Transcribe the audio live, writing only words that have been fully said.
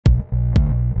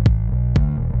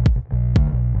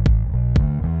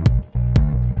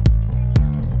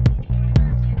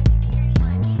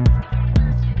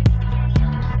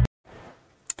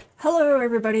Hello,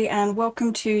 everybody, and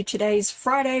welcome to today's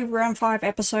Friday Round 5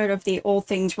 episode of the All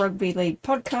Things Rugby League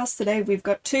podcast. Today we've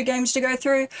got two games to go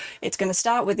through. It's going to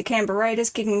start with the Canberra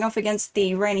Raiders kicking off against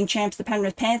the reigning champs, the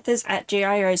Penrith Panthers, at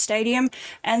GIO Stadium,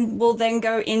 and we'll then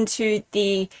go into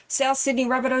the South Sydney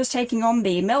Rabbitohs taking on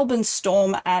the Melbourne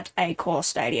Storm at Accor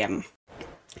Stadium.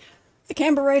 The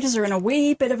Canberra Raiders are in a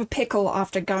wee bit of a pickle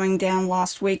after going down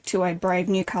last week to a brave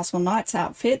Newcastle Knights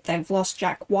outfit. They've lost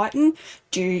Jack Wighton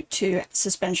due to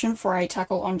suspension for a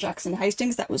tackle on Jackson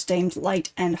Hastings that was deemed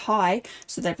late and high,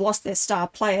 so they've lost their star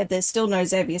player. There's still no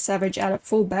Xavier Savage out at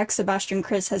fullback. Sebastian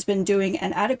Kris has been doing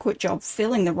an adequate job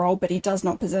filling the role, but he does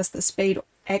not possess the speed,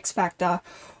 X factor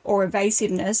or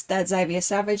evasiveness that Xavier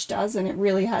Savage does, and it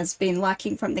really has been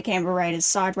lacking from the Canberra Raiders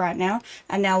side right now.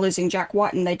 And now losing Jack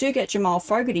Wighton, they do get Jamal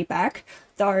Fogarty back,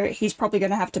 though he's probably going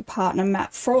to have to partner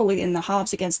Matt Frawley in the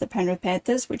halves against the Penrith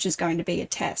Panthers, which is going to be a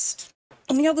test.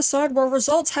 On the other side, while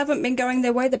results haven't been going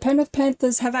their way, the Penrith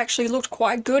Panthers have actually looked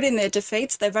quite good in their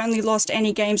defeats. They've only lost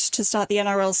any games to start the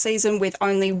NRL season with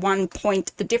only 1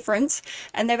 point the difference,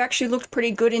 and they've actually looked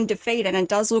pretty good in defeat, and it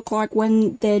does look like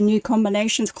when their new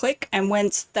combinations click and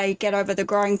once they get over the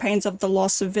growing pains of the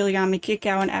loss of Viliami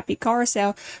Kikau and Api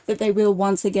Coruscant, that they will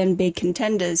once again be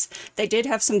contenders. They did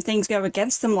have some things go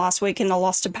against them last week in the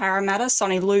loss to Parramatta.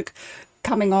 Sonny Luke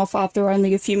coming off after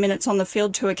only a few minutes on the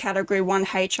field to a Category 1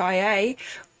 HIA,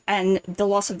 and the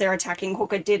loss of their attacking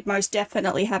hooker did most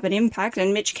definitely have an impact,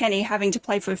 and Mitch Kenny having to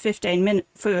play for 15 minutes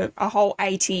for a whole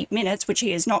 80 minutes, which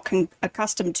he is not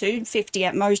accustomed to. 50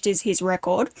 at most is his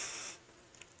record.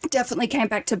 Definitely came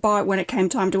back to bite when it came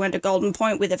time to enter Golden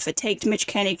Point, with a fatigued Mitch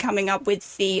Kenny coming up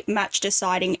with the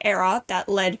match-deciding error that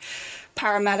led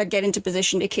Parramatta get into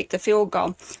position to kick the field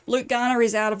goal. Luke Garner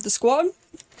is out of the squad.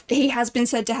 He has been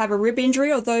said to have a rib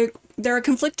injury, although there are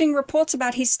conflicting reports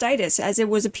about his status, as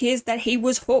it appears that he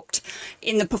was hooked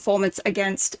in the performance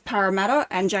against Parramatta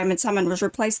and Jaeman Salmon was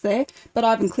replaced there. But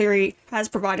Ivan Cleary has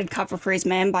provided cover for his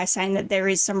man by saying that there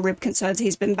is some rib concerns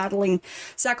he's been battling.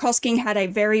 Zach Hosking had a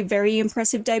very, very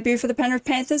impressive debut for the Penrith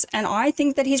Panthers, and I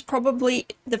think that he's probably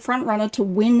the front runner to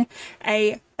win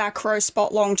a back row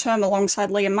spot long term alongside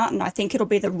Liam Martin. I think it'll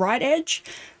be the right edge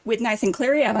with Nathan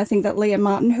Cleary, and I think that Liam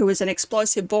Martin, who is an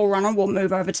explosive ball runner, will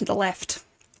move over to the left.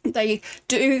 They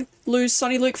do lose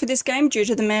Sonny Luke for this game due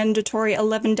to the mandatory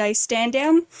 11-day stand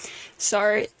down,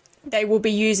 so they will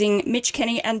be using Mitch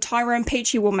Kenny, and Tyrone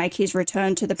Peachey will make his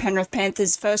return to the Penrith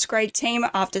Panthers first grade team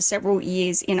after several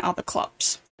years in other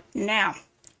clubs. Now,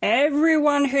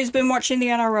 everyone who's been watching the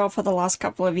NRL for the last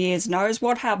couple of years knows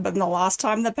what happened the last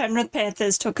time the Penrith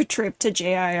Panthers took a trip to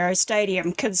GIO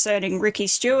Stadium concerning Ricky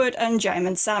Stuart and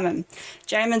Jaeman Salmon.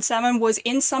 Jaeman Salmon was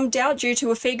in some doubt due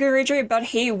to a finger injury, but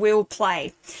he will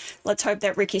play. Let's hope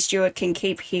that Ricky Stuart can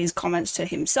keep his comments to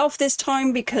himself this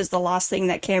time, because the last thing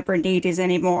that Canberra need is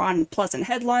any more unpleasant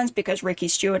headlines, because Ricky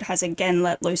Stuart has again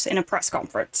let loose in a press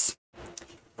conference.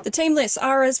 The team lists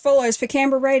are as follows for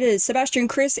Canberra Raiders. Sebastian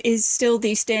Kris is still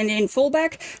the stand-in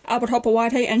fullback. Albert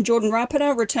Hopper-Whitehead and Jordan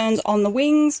Rapana returns on the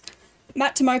wings.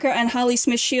 Matt Tomoko and Harley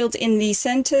Smith-Shields in the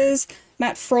centres.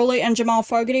 Matt Frawley and Jamal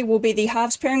Fogarty will be the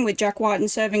halves pairing, with Jack Wighton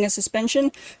serving a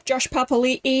suspension. Josh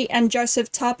Papali'i and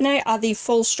Joseph Tapine are the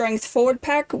full-strength forward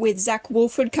pack, with Zach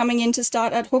Wolford coming in to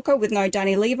start at hooker with no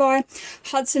Danny Levi.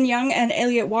 Hudson Young and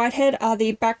Elliot Whitehead are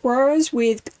the back rows,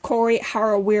 with Corey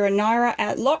Harawira-Naira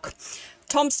at lock.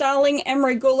 Tom Starling,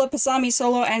 Emery Gula, Pasami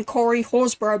Solo and Corey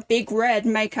Horsburgh, Big Red,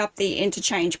 make up the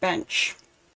interchange bench.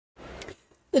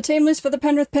 The team list for the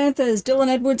Penrith Panthers: Dylan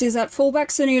Edwards is at fullback,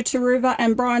 Sunia Turuva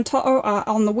and Brian To'o are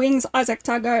on the wings, Isaac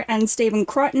Tago and Stephen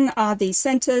Crichton are the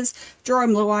centres,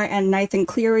 Jerome Luai and Nathan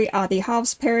Cleary are the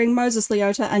halves pairing, Moses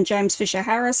Leota and James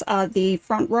Fisher-Harris are the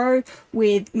front row,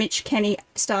 with Mitch Kenny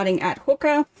starting at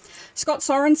hooker. Scott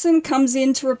Sorensen comes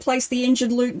in to replace the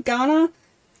injured Luke Garner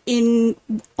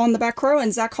on the back row,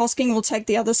 and Zach Hosking will take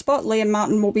the other spot. Liam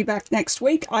Martin will be back next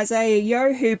week. Isaiah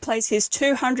Yeo, who plays his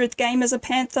 200th game as a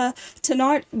Panther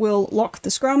tonight, will lock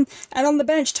the scrum. And on the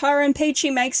bench, Tyrone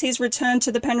Peachey makes his return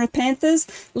to the Penrith Panthers.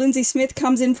 Lindsay Smith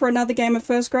comes in for another game of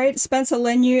first grade. Spencer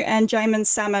Leniu and Jaeman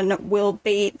Salmon will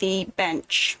be the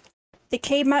bench. The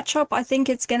key matchup, I think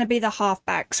it's going to be the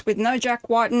halfbacks, with no Jack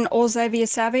Wighton or Xavier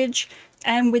Savage,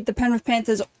 and with the Penrith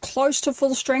Panthers close to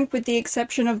full strength with the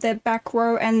exception of their back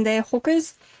row and their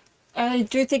hookers. I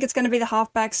do think it's going to be the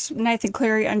halfbacks, Nathan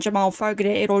Cleary and Jamal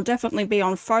Fogarty. It'll definitely be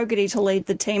on Fogarty to lead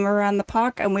the team around the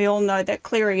park, and we all know that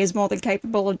Cleary is more than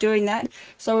capable of doing that.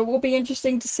 So it will be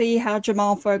interesting to see how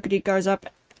Jamal Fogarty goes up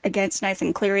against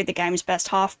Nathan Cleary, the game's best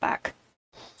halfback.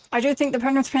 I do think the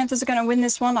Penrith Panthers are going to win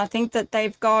this one. I think that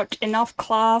they've got enough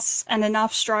class and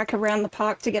enough strike around the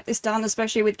park to get this done,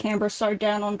 especially with Canberra so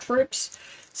down on troops.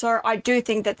 So I do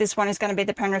think that this one is going to be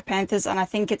the Penrith Panthers, and I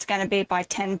think it's going to be by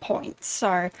 10 points.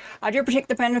 So I do predict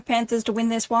the Penrith Panthers to win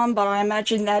this one, but I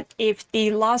imagine that if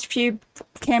the last few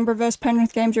Canberra versus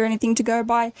Penrith games are anything to go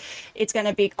by, it's going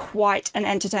to be quite an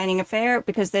entertaining affair,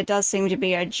 because there does seem to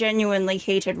be a genuinely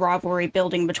heated rivalry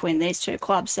building between these two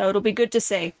clubs. So it'll be good to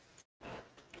see.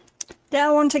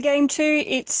 Now on to Game 2,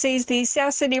 it sees the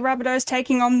South Sydney Rabbitohs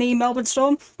taking on the Melbourne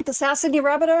Storm. The South Sydney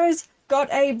Rabbitohs got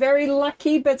a very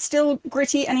lucky but still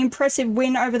gritty and impressive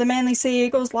win over the Manly Sea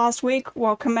Eagles last week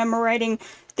while commemorating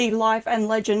the life and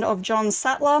legend of John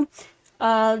Sattler.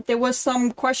 There was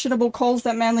some questionable calls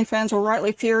that Manly fans were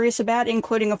rightly furious about,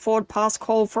 including a forward pass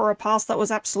call for a pass that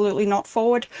was absolutely not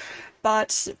forward.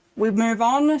 But we move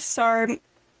on, so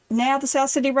now the South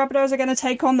Sydney Rabbitohs are going to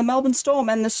take on the Melbourne Storm,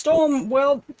 and the Storm,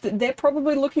 well, they're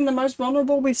probably looking the most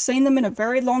vulnerable we've seen them in a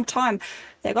very long time.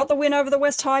 They got the win over the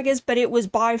West Tigers, but it was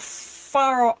by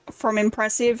far from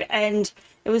impressive, and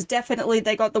it was definitely,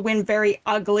 they got the win very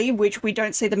ugly, which we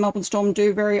don't see the Melbourne Storm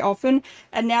do very often,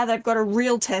 and now they've got a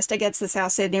real test against the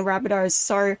South Sydney Rabbitohs.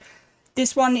 So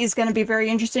this one is going to be very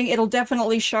interesting. It'll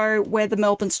definitely show where the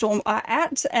Melbourne Storm are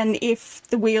at, and if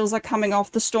the wheels are coming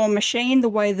off the Storm machine the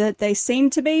way that they seem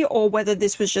to be, or whether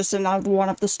this was just another one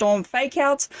of the Storm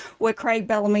fake-outs where Craig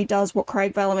Bellamy does what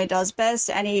Craig Bellamy does best,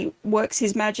 and he works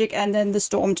his magic, and then the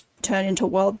Storm turn into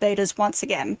world beaters once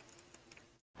again.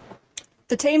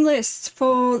 The team lists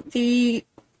for the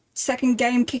second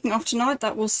game kicking off tonight,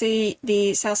 that will see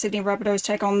the South Sydney Rabbitohs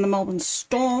take on the Melbourne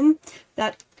Storm.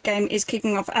 That game is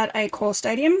kicking off at Accor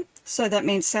Stadium, so that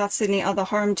means South Sydney are the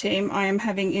home team. I am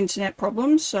having internet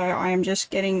problems, so I am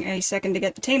just getting a second to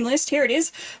get the team list. Here it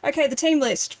is. Okay, the team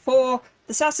list for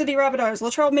the South Sydney Rabbitohs.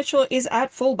 Latrell Mitchell is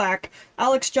at fullback.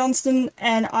 Alex Johnston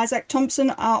and Isaac Thompson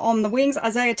are on the wings.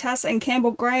 Isaiah Tass and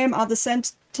Campbell Graham are the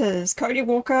centres. Cody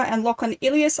Walker and Lachlan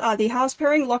Ilias are the halves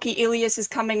pairing. Lockie Ilias is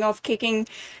coming off kicking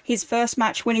his first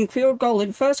match-winning field goal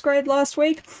in first grade last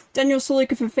week. Daniel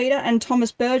Suluka-Fafita and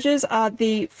Thomas Burgess are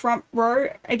the front row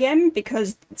again,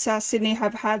 because South Sydney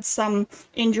have had some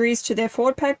injuries to their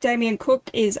forward pack. Damien Cook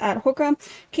is at hooker.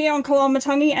 Keon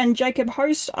Kalamatangi and Jacob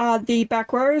Host are the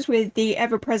back rows, with the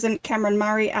ever-present Cameron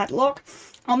Murray at lock.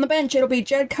 On the bench, it'll be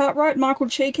Jed Cartwright, Michael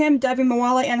Cheekham, Davy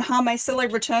Moale and Hame Sille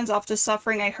returns after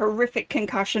suffering a horrific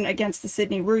concussion against the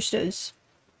Sydney Roosters.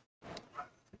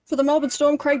 For the Melbourne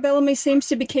Storm, Craig Bellamy seems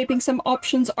to be keeping some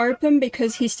options open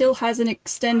because he still has an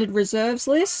extended reserves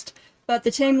list, but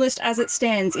the team list as it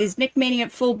stands is Nick Meaney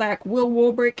at fullback, Will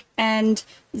Warbrick and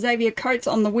Xavier Coates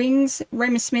on the wings,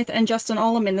 Remus Smith and Justin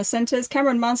Olam in the centres,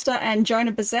 Cameron Munster and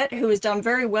Jonah Bissett, who has done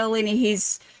very well in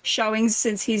his showings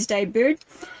since his debut.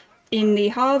 In the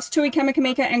halves, Tui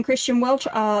Kamakamika and Christian Welch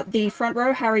are the front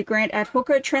row, Harry Grant at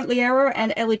hooker, Trent Liero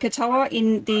and Eli Katoa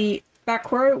in the back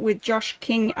row with Josh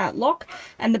King at lock.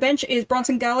 And the bench is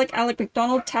Bronson Garlick, Alec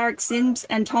McDonald, Tarek Sims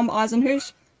and Tom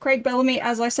Eisenhuis. Craig Bellamy,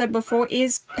 as I said before,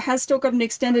 has still got an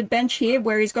extended bench here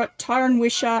where he's got Tyron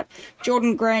Wishart,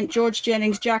 Jordan Grant, George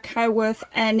Jennings, Jack Hayworth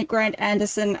and Grant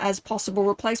Anderson as possible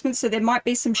replacements. So there might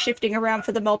be some shifting around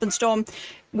for the Melbourne Storm.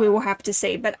 We will have to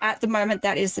see. But at the moment,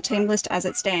 that is the team list as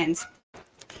it stands.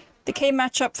 The key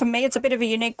matchup for me, it's a bit of a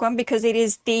unique one because it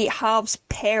is the halves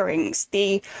pairings.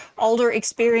 The older,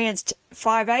 experienced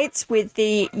 5'8" with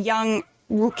the young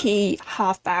rookie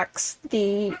halfbacks.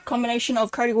 The combination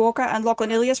of Cody Walker and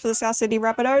Lachlan Ilias for the South Sydney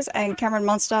Rabbitohs and Cameron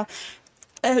Munster,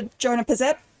 Jonah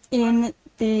Bissett in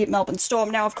the Melbourne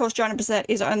Storm. Now, of course, Jonah Bissett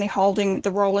is only holding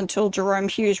the role until Jerome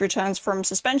Hughes returns from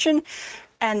suspension,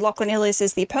 and Lachlan Ilias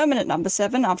is the permanent number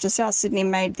 7 after South Sydney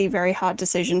made the very hard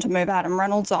decision to move Adam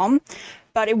Reynolds on.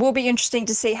 But it will be interesting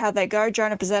to see how they go.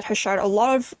 Jonah Bissett has shown a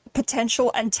lot of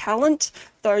potential and talent,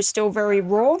 though still very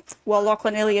raw, while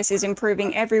Lachlan Ilias is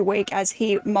improving every week as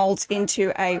he moulds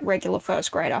into a regular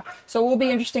first grader. So it will be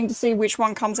interesting to see which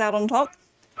one comes out on top.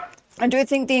 I do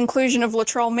think the inclusion of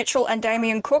Latrell Mitchell and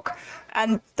Damien Cook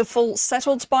and the full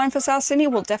settled spine for South Sydney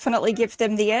will definitely give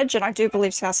them the edge, and I do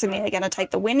believe South Sydney are going to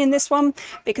take the win in this one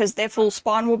because their full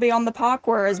spine will be on the park,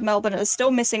 whereas Melbourne is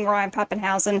still missing Ryan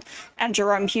Pappenhausen and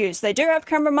Jerome Hughes. They do have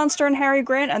Cameron Munster and Harry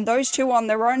Grant, and those two on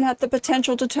their own have the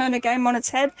potential to turn a game on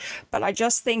its head, but I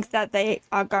just think that they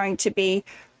are going to be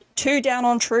too down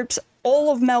on troops.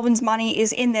 All of Melbourne's money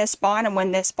is in their spine, and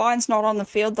when their spine's not on the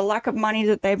field, the lack of money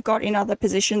that they've got in other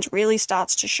positions really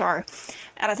starts to show.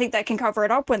 And I think they can cover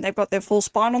it up when they've got their full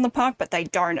spine on the park, but they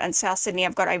don't. And South Sydney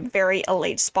have got a very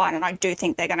elite spine, and I do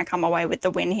think they're going to come away with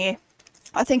the win here.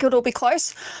 I think it'll be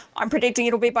close. I'm predicting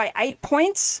it'll be by 8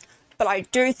 points, but I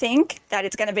do think that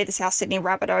it's going to be the South Sydney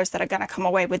Rabbitohs that are going to come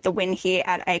away with the win here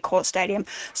at Accor Stadium.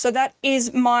 So that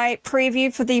is my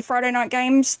preview for the Friday night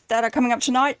games that are coming up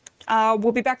tonight.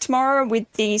 We'll be back tomorrow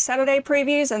with the Saturday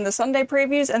previews and the Sunday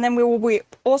previews, and then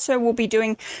will be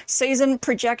doing season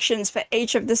projections for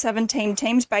each of the 17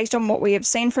 teams based on what we have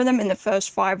seen from them in the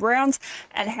first 5 rounds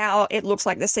and how it looks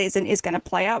like the season is going to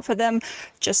play out for them.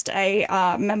 Just a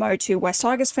memo to West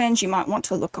Tigers fans, you might want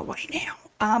to look away now.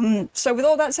 So with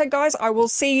all that said, guys, I will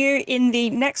see you in the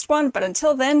next one, but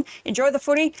until then, enjoy the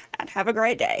footy and have a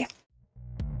great day.